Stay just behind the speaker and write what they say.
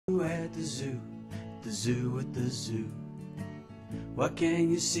zoo at the zoo at the zoo. What can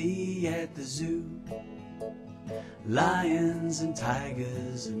you see at the zoo? Lions and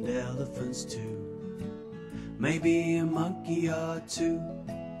tigers and elephants too. Maybe a monkey or two.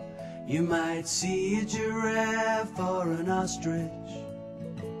 You might see a giraffe or an ostrich,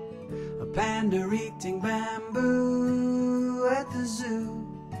 a panda eating bamboo at the zoo.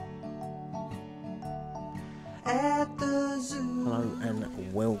 At the zoo. Hello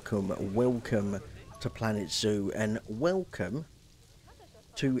and welcome to Planet Zoo, and welcome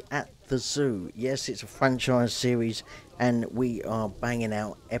to At the Zoo. Yes, it's a franchise series and we are banging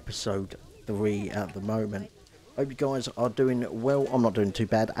out episode 3 at the moment. Hope you guys are doing well. I'm not doing too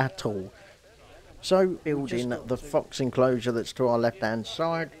bad at all. So, building the fox enclosure that's to our left hand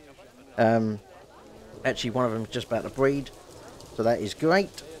side. Actually, one of them is just about to breed, so that is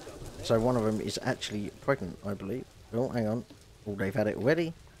great. So one of them is actually pregnant, I believe. Oh, hang on. Oh, they've had it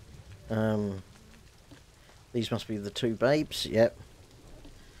already. These must be the two babes. Yep.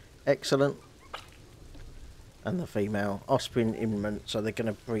 Excellent. And the female offspring imminent, so they're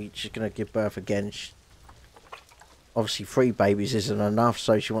going to breed. She's going to give birth again. Obviously 3 babies isn't enough,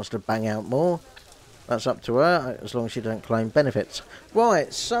 so she wants to bang out more. That's up to her, as long as she don't claim benefits.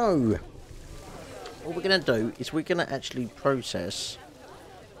 Right, so what we're going to do is we're going to actually process.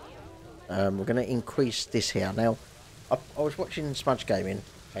 We're going to increase this here. Now, I was watching Smudge Gaming,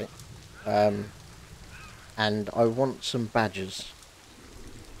 okay, and I want some badgers.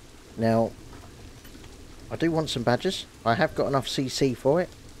 Now, I do want some badgers. I have got enough CC for it,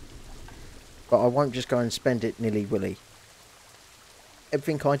 but I won't just go and spend it nilly-willy.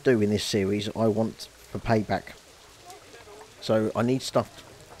 Everything I do in this series, I want for payback. So, I need stuff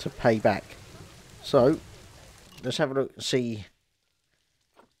to pay back. So, let's have a look and see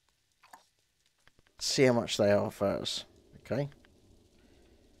how much they are first. Okay.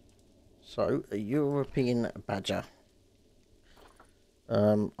 So, a European badger.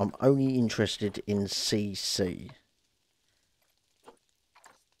 I'm only interested in CC.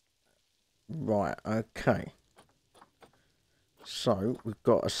 Right, okay. So, we've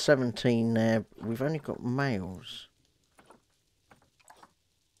got a 17 there. We've only got males.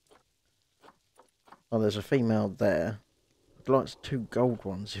 Oh, there's a female there. I'd like 2 gold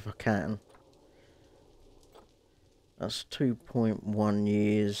ones if I can. That's 2.1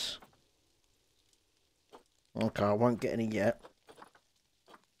 years. Okay, I won't get any yet.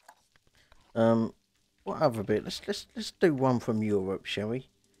 What other bit? Let's do one from Europe, shall we?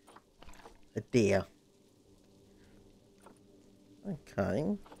 A deer.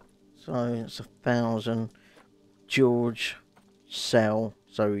 Okay. So it's 1,000. George sell.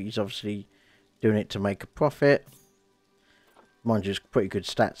 So he's obviously doing it to make a profit. Mind you, it's pretty good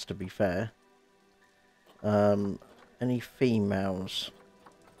stats to be fair. Any females?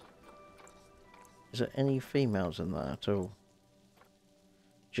 Is there any females in there at all?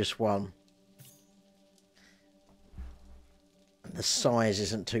 Just one. The size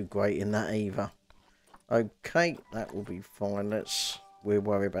isn't too great in that either. Okay, that will be fine. We'll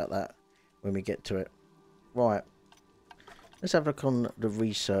worry about that when we get to it. Right. Let's have a look on the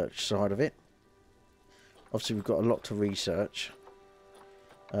research side of it. Obviously, we've got a lot to research.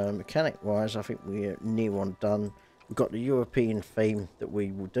 Mechanic-wise, I think we're near on done. We've got the European theme that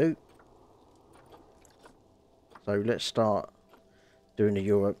we will do. So let's start doing the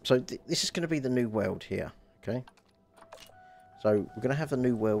Europe. So this is going to be the new world here. Okay. So we're going to have the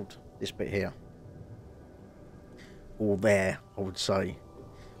new world, this bit here. Or there, I would say.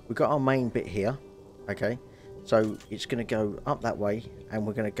 We've got our main bit here. Okay. So it's going to go up that way and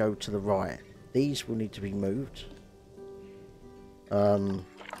we're going to go to the right. These will need to be moved.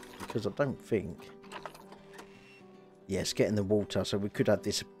 Because I don't think... Yes, get in the water, so we could add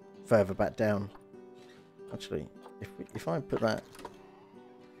this further back down. Actually, if I put that...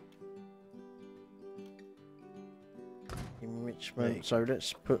 Enrichment, so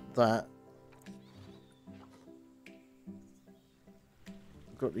let's put that...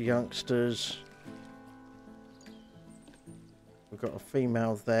 We've got the youngsters. We've got a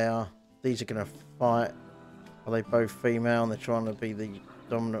female there. These are going to fight. Are they both female and they're trying to be the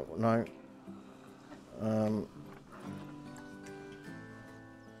dominant? No.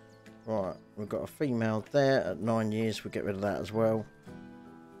 Right, we've got a female there at 9 years. We'll get rid of that as well.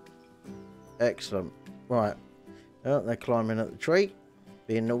 Excellent. Right. Oh, they're climbing up the tree.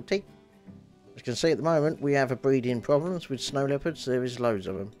 Being naughty. As you can see at the moment, we have a breeding problems with snow leopards. There is loads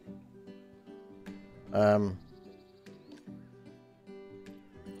of them.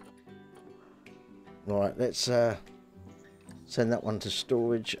 Right, let's send that one to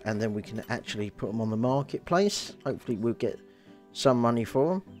storage, and then we can actually put them on the marketplace. Hopefully we'll get some money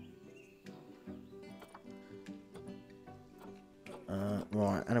for them.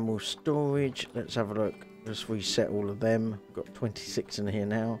 Right, animal storage. Let's have a look. Let's reset all of them. We've got 26 in here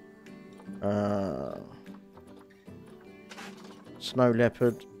now. Snow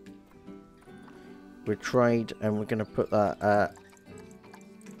leopard. We'll trade, and we're going to put that at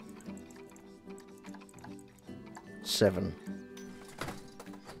 7.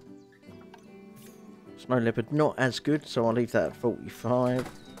 Snow leopard not as good, so I'll leave that at 45.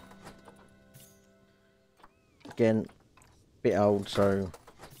 Again, bit old, so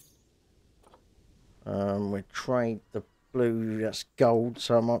we trade the blue. That's gold,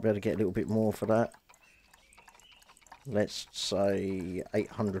 so I might be able to get a little bit more for that. Let's say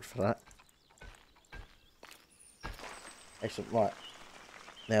 800 for that. Excellent. Right,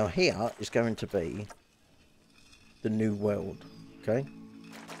 now here is going to be the new world. Okay,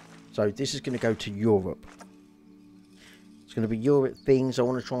 so this is going to go to Europe. It's going to be Europe things. I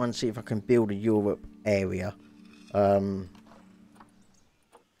want to try and see if I can build a Europe area.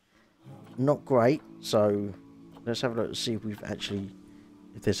 Not great, so let's have a look to see if we've actually,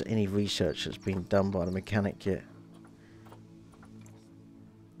 if there's any research that's been done by the mechanic yet.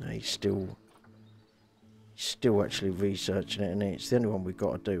 No, he's still actually researching it, and it's the only one we've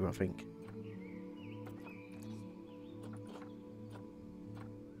got to do, I think.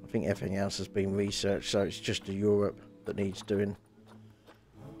 I think everything else has been researched, so it's just the Europe that needs doing.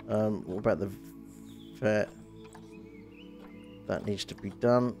 What about the vet? That needs to be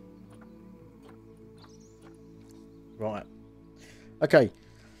done. Right. Okay.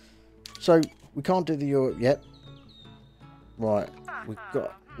 So we can't do the Europe yet. Right. We've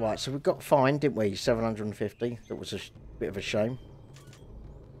got so we've got fine, didn't we? 750. That was a bit of a shame.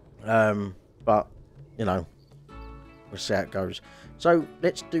 But you know, we'll see how it goes. So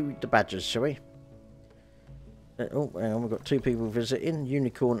let's do the badgers, shall we? Oh, hang on, we've got 2 people visiting,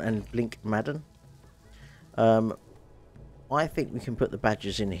 Unicorn and Blink Madden. I think we can put the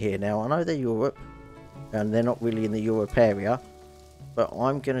badgers in here now. I know they're Europe, and they're not really in the Europe area, but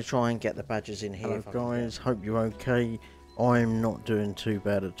I'm going to try and get the badgers in here. Hello guys, hope you're okay. I'm not doing too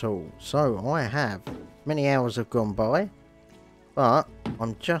bad at all. So I have, many hours have gone by, but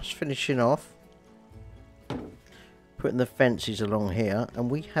I'm just finishing off putting the fences along here, and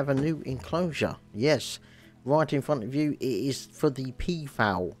we have a new enclosure. Yes, right in front of you. It is for the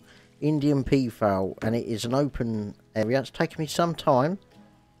peafowl, Indian peafowl, and it is an open area. It's taken me some time,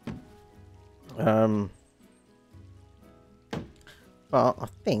 but I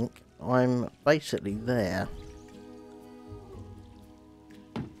think I'm basically there.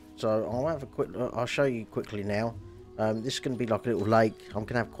 So I'll have a quick look. I'll show you quickly now. This is going to be like a little lake. I'm going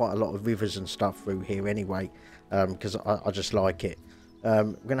to have quite a lot of rivers and stuff through here anyway, because I just like it. We're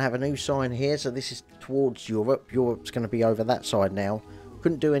going to have a new sign here. So this is towards Europe. Europe's going to be over that side now.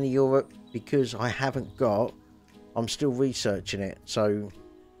 Couldn't do any Europe because I haven't got. I'm still researching it. So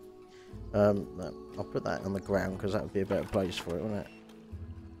I'll put that on the ground because that would be a better place for it, wouldn't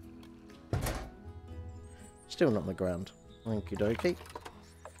it? Still not on the ground. Okie dokie.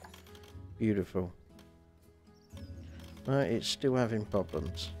 Beautiful. It's still having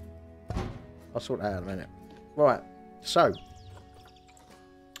problems. I'll sort that out in a minute. Right, so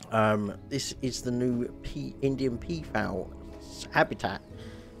this is the new Indian peafowl habitat.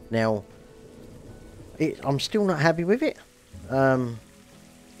 Now, I'm still not happy with it.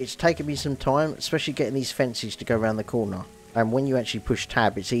 It's taken me some time, especially getting these fences to go around the corner. And when you actually push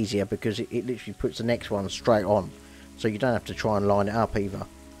tab, it's easier because it literally puts the next one straight on, so you don't have to try and line it up either.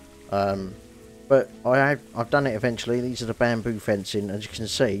 But I've done it eventually. These are the bamboo fencing. As you can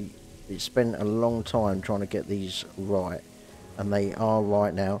see, it spent a long time trying to get these right, and they are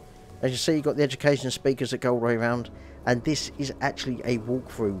right now. As you see, you've got the education speakers that go all the way around, and this is actually a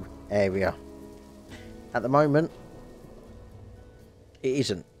walkthrough area. At the moment, it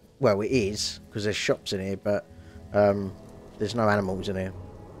isn't. Well, it is, because there's shops in here, but there's no animals in here.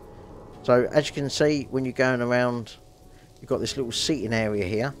 So, as you can see, when you're going around, you've got this little seating area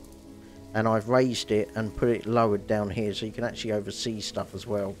here. And I've raised it and put it lowered down here so you can actually oversee stuff as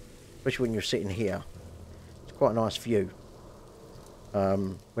well, especially when you're sitting here. It's quite a nice view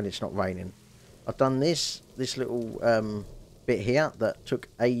when it's not raining. I've done this little bit here that took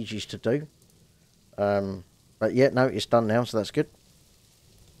ages to do, but yeah, no, it's done now, so that's good.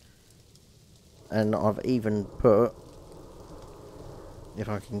 And I've even put, if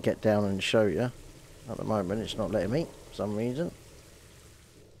I can get down and show you, at the moment it's not letting me for some reason.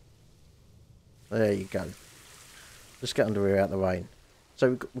 There you go. Let's get under here out of the rain.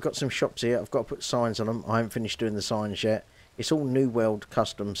 So we've got some shops here. I've got to put signs on them. I haven't finished doing the signs yet. It's all New World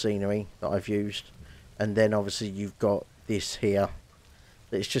custom scenery that I've used. And then obviously you've got this here.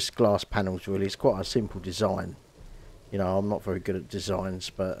 It's just glass panels really. It's quite a simple design. You know, I'm not very good at designs,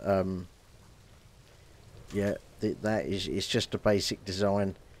 but yeah, that is, it's just a basic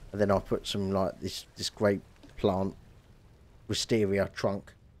design. And then I put some like this great plant wisteria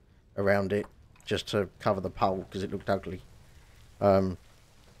trunk around it just to cover the pole because it looked ugly.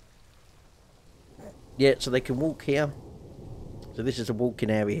 Yeah, so they can walk here. So this is a walking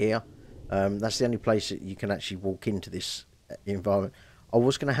area here. That's the only place that you can actually walk into this environment. I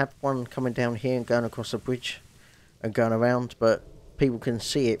was going to have one coming down here and going across the bridge and going around, but people can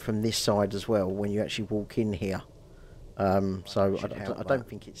see it from this side as well when you actually walk in here. So I don't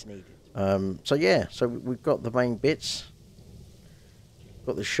think it's needed. So yeah, so we've got the main bits.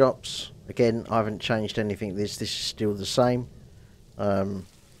 Got the shops. Again, I haven't changed anything. This is still the same. And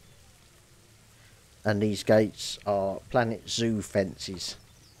these gates are PlanetZoo fences,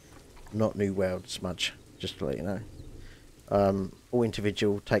 not New World smudge, just to let you know. All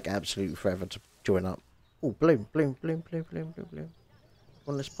individual, take absolutely forever to join up. Oh, balloon. Come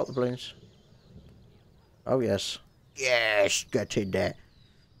on, let's pop the balloons. Oh, yes. Yes, get in there.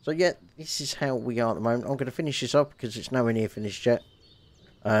 So, yeah, this is how we are at the moment. I'm going to finish this up because it's nowhere near finished yet.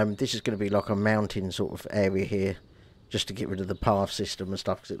 This is going to be like a mountain sort of area here, just to get rid of the path system and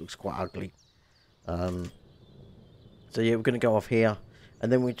stuff because it looks quite ugly. So yeah, we're going to go off here,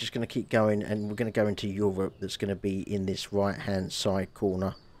 and then we're just going to keep going, and we're going to go into Europe. That's going to be in this right hand side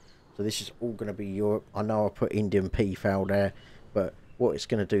corner. So this is all going to be Europe. I know I put Indian peafowl there, but what it's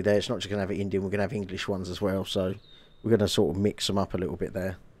going to do there, it's not just going to have Indian, we're going to have English ones as well. So we're going to sort of mix them up a little bit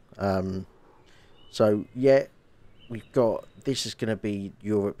there. So yeah, we've got, this is going to be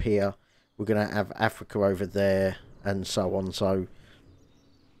Europe here. We're going to have Africa over there, and so on. So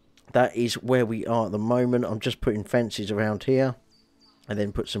that is where we are at the moment. I'm just putting fences around here, and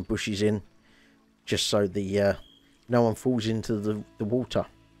then put some bushes in, just so the no one falls into the water.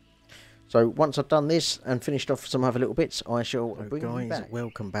 So once I've done this and finished off some other little bits, I shall bring you back.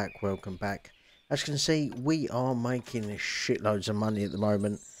 Welcome back. As you can see, we are making shitloads of money at the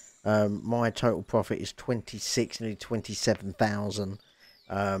moment. My total profit is 26, nearly 27,000.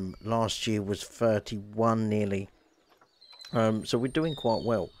 Last year was 31 nearly. So we're doing quite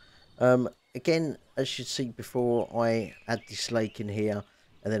well. Again, as you see before, I had this lake in here,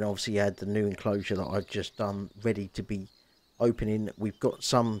 and then obviously I had the new enclosure that I've just done ready to be opening. We've got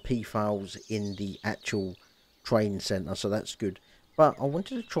some peafowls in the actual train centre, so that's good. But I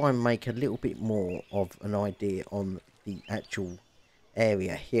wanted to try and make a little bit more of an idea on the actual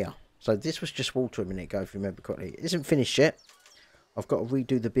area here. So this was just water a minute ago, if you remember correctly. It isn't finished yet. I've got to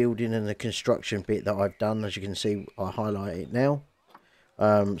redo the building and the construction bit that I've done. As you can see, I highlight it now.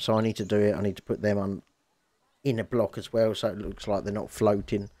 So I need to do it. I need to put them on in a block as well, so it looks like they're not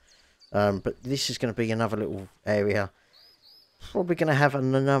floating. But this is going to be another little area. Probably going to have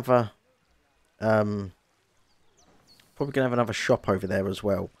another shop over there as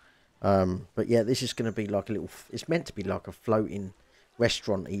well. But yeah, this is going to be like a little, it's meant to be like a floating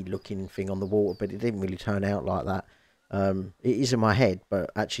restaurant-y looking thing on the water, but it didn't really turn out like that. It is in my head,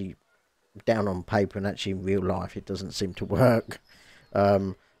 but actually down on paper and actually in real life it doesn't seem to work.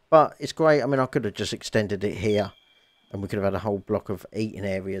 But it's great. I mean, I could have just extended it here and we could have had a whole block of eating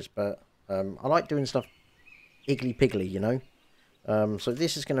areas, but I like doing stuff higgly-piggly, you know. So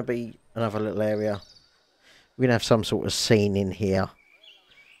this is going to be another little area. We're going to have some sort of scene in here,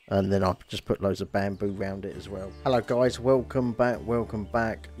 and then I've just put loads of bamboo around it as well. Hello guys, welcome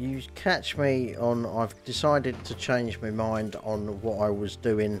back. You catch me on, I've decided to change my mind on what I was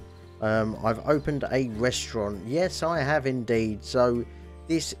doing. I've opened a restaurant. Yes, I have indeed. So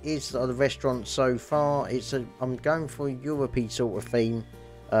this is the restaurant so far. I'm going for a Europe-y sort of theme,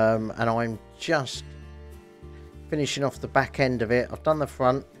 and I'm just finishing off the back end of it. I've done the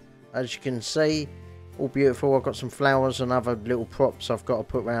front, as you can see, all beautiful. I've got some flowers and other little props I've got to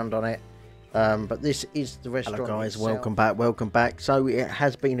put around on it. But this is the restaurant. Hello guys, itself. Welcome back. So it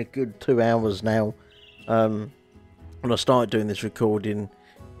has been a good 2 hours now. When I started doing this recording,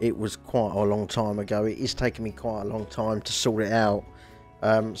 it was quite a long time ago. It is taking me quite a long time to sort it out.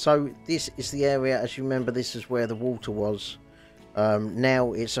 So this is the area. As you remember, this is where the water was.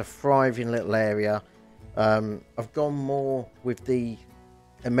 Now it's a thriving little area. I've gone more with the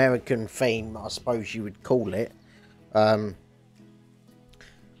American theme, I suppose you would call it. I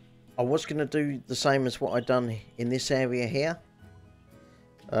was going to do the same as what I'd done in this area here.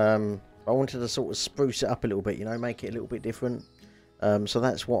 I wanted to sort of spruce it up a little bit, you know, make it a little bit different. So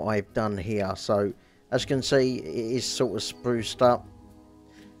that's what I've done here. So as you can see, it is sort of spruced up.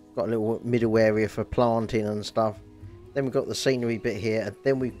 Got a little middle area for planting and stuff. Then we've got the scenery bit here, and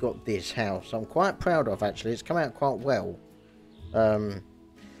then we've got this house I'm quite proud of, actually. It's come out quite well.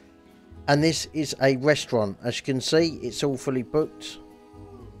 And this is a restaurant. As you can see, it's all fully booked.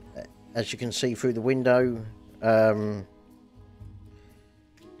 As you can see through the window,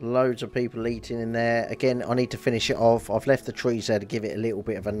 loads of people eating in there. Again, I need to finish it off. I've left the trees there to give it a little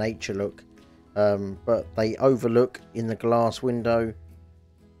bit of a nature look. But they overlook in the glass window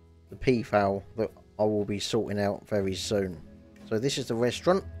the peafowl that I will be sorting out very soon. So this is the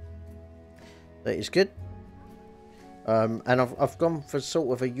restaurant. That is good. And I've gone for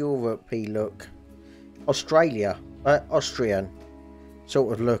sort of a Europe-y look. Austrian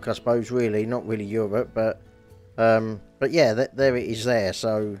sort of look, I suppose, really. Not really Europe, but yeah, there it is there.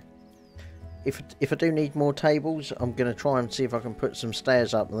 So if I do need more tables, I'm going to try and see if I can put some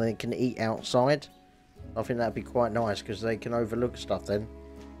stairs up and they can eat outside. I think that'd be quite nice because they can overlook stuff then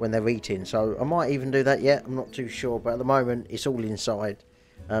when they're eating. So I might even do that yet. I'm not too sure, but at the moment it's all inside.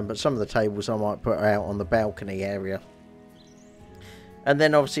 But some of the tables I might put out on the balcony area. And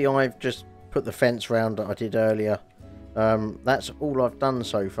then obviously I've just put the fence round that I did earlier. That's all I've done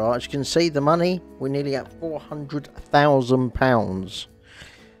so far. As you can see, the money, we're nearly at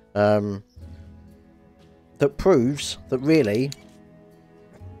 £400,000. That proves that really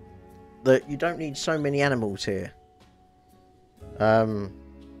that you don't need so many animals here.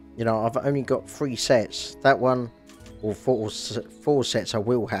 You know, I've only got 3 sets. That one, or four sets I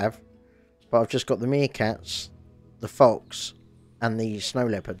will have, but I've just got the meerkats, the fox, and the snow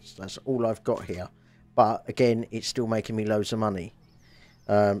leopards. That's all I've got here. But again, it's still making me loads of money.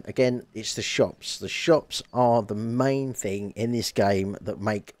 Again, it's the shops. The shops are the main thing in this game that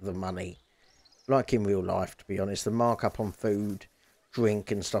make the money. Like in real life, to be honest. The markup on food, drink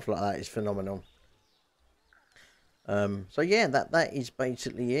and stuff like that is phenomenal. So yeah, that is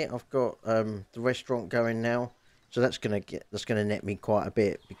basically it. I've got the restaurant going now. So that's gonna net me quite a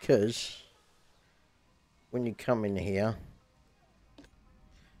bit, because when you come in here,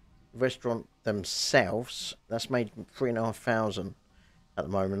 restaurant themselves, that's made 3,500 at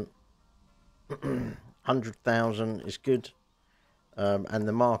the moment. 100,000 is good. And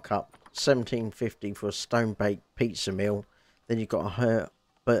the markup, 17.50 for a stone baked pizza meal. Then you've got a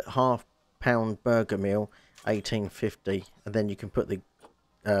half-pound burger meal, 18.50, and then you can put the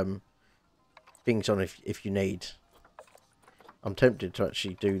things on if you need. I'm tempted to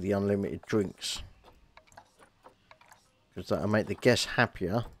actually do the unlimited drinks, because that'll make the guests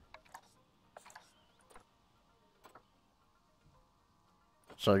happier.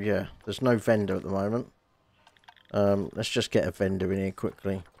 So yeah, there's no vendor at the moment. Let's just get a vendor in here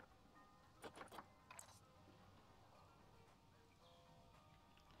quickly.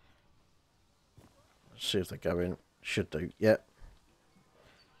 Let's see if they go in. Should do. Yep.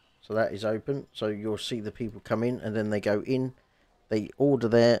 So that is open. So you'll see the people come in, and then they go in. They order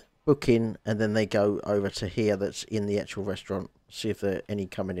there, book in, and then they go over to here that's in the actual restaurant. See if there are any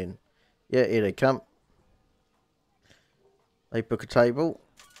coming in. Yeah, here they come. They book a table.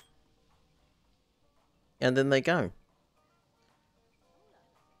 And then they go.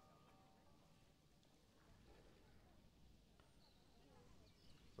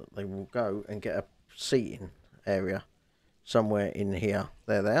 They will go and get a seating area somewhere in here.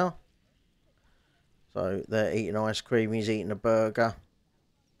 There they are. So they're eating ice cream. He's eating a burger.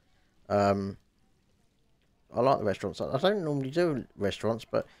 I like the restaurants. I don't normally do restaurants,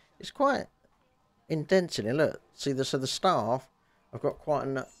 but it's quite intense in here. Look, see, so the staff have got quite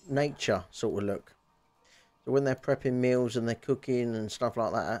a nature sort of look. So when they're prepping meals and they're cooking and stuff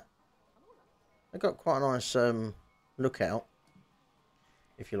like that, they've got quite a nice lookout,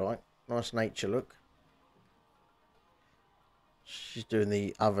 if you like. Nice nature look. She's doing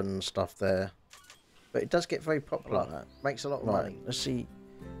the oven stuff there. But it does get very popular like that. Makes a lot of money. Let's see.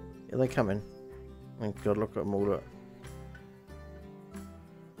 Are they coming? Oh God, look at them all. Look.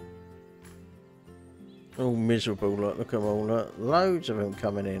 All miserable. Look at them all. Look. Loads of them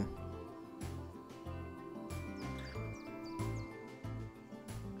coming in.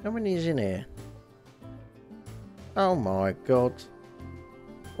 How many is in here? Oh my God.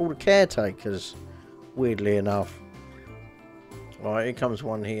 All the caretakers, weirdly enough. Alright, here comes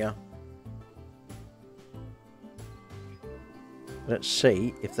one here. Let's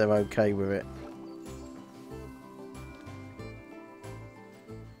see if they're okay with it.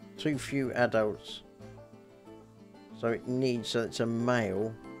 Too few adults. So it needs, so it's a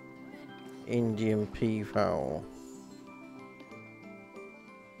male Indian peafowl.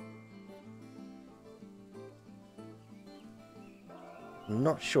 I'm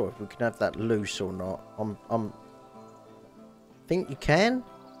not sure if we can have that loose or not. I think you can,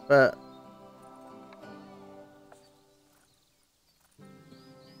 but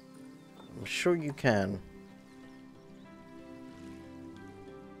I'm sure you can.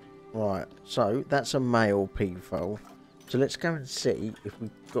 Right, so that's a male peafowl. So let's go and see if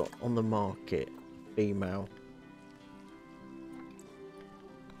we've got on the market female.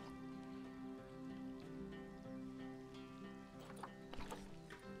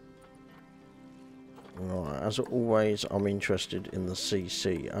 Right, as always, I'm interested in the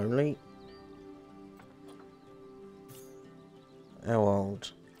CC only. How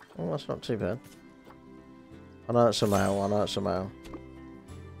old? Oh, that's not too bad. I know it's a male, I know it's a male.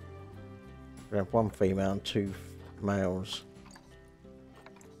 We have one female and two males.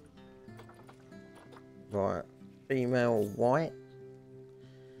 Right, female white.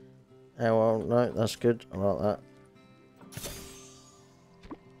 How old? No, that's good, I like that.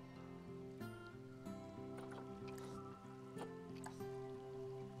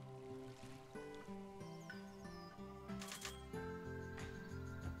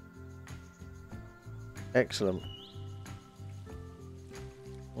 Excellent.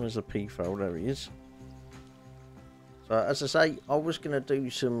 Where's the peafowl? There he is. So, as I say, I was going to do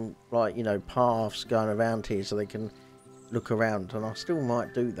some, like, you know, paths going around here so they can look around. And I still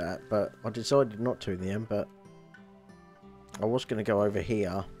might do that, but I decided not to in the end. But I was going to go over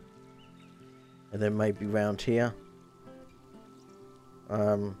here. And then maybe round here.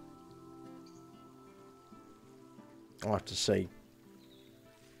 I'll have to see.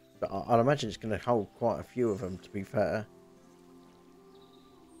 But I'd imagine it's going to hold quite a few of them, to be fair.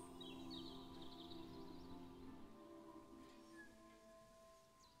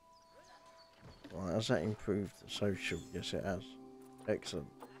 Right, has that improved the social? Yes, it has. Excellent.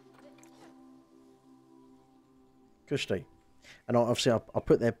 Cushy. And obviously I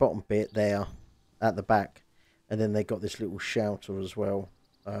put their bottom bit there at the back. And then they got this little shelter as well.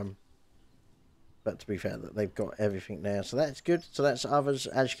 But to be fair, they've got everything now, so that's good. So that's others.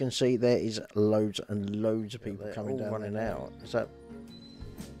 As you can see, there is loads and loads of people coming down running out. Is that?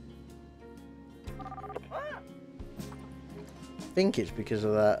 I think it's because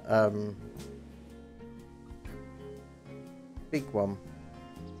of that big one.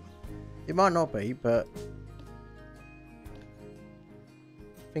 It might not be, but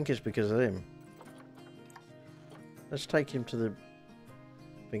I think it's because of him. Let's take him to the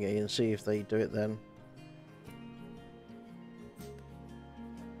thingy and see if they do it then.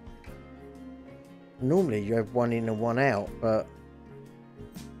 Normally you have one in and one out, but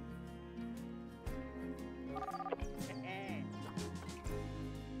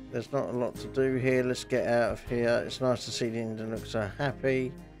there's not a lot to do here. Let's get out of here. It's nice to see the Indian look so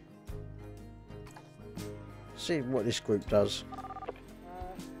happy. See what this group does.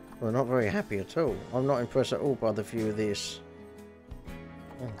 Well, not very happy at all. I'm not impressed at all by the view of this.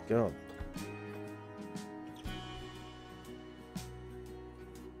 Oh god.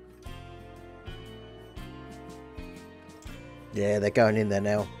 Yeah, they're going in there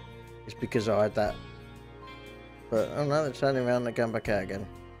now. It's because I had that. But oh no, they're turning around and they're going back out again.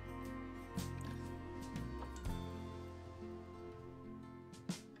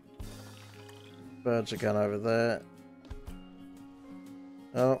 Birds are going over there.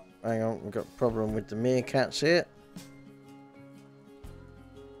 Oh, hang on, we've got a problem with the meerkats here.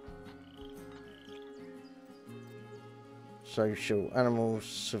 Social animals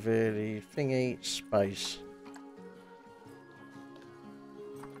severely thingy space.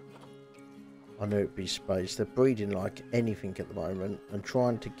 I knew it'd be space. They're breeding like anything at the moment, and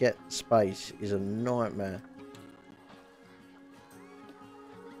trying to get space is a nightmare.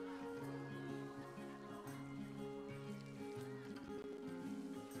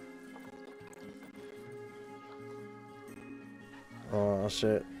 Oh, that's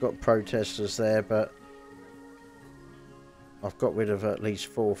it. Got protesters there, but I've got rid of at least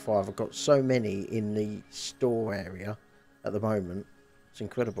 4 or 5. I've got so many in the store area at the moment. It's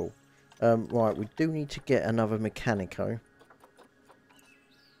incredible. Right, we do need to get another mechanico.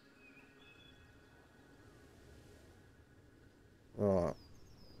 Right.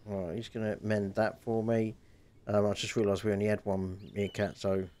 Right, he's going to mend that for me. I just realised we only had one meerkat,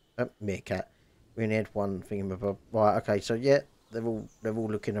 so... meerkat. We only had one thingamabob. Right, okay, so yeah, they're all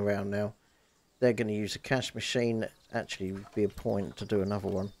looking around now. They're going to use a cash machine. Actually, it would be a point to do another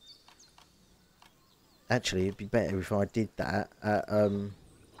one. Actually, it'd be better if I did that at the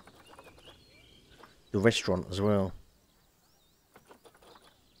restaurant as well.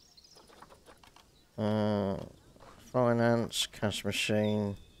 Finance, cash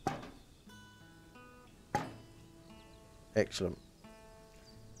machine. Excellent.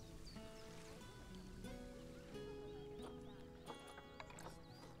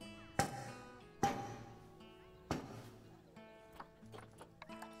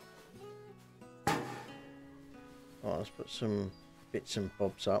 Right, let's put some bits and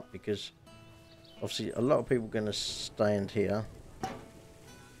bobs up, because obviously a lot of people are going to stand here,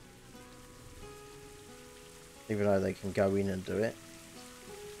 even though they can go in and do it.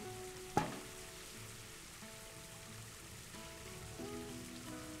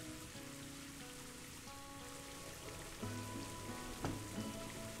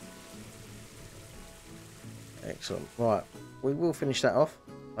 Excellent. Right, we will finish that off.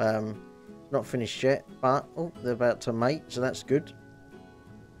 Not finished yet, but oh, they're about to mate, so that's good.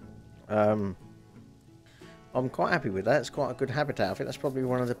 I'm quite happy with that. It's quite a good habitat. I think that's probably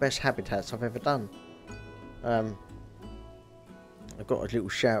one of the best habitats I've ever done. I've got a little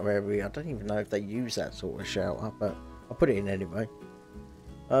shower area. I don't even know if they use that sort of shower, but I'll put it in anyway.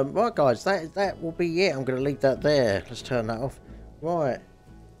 Right, guys, that will be it. I'm going to leave that there. Let's turn that off. Right.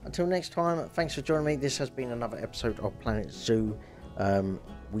 Until next time, thanks for joining me. This has been another episode of PlanetZoo.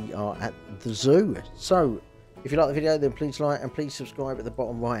 We are at the zoo. So, if you like the video, then please like and please subscribe at the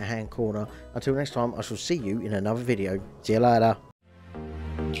bottom right hand corner. Until next time, I shall see you in another video. See you later.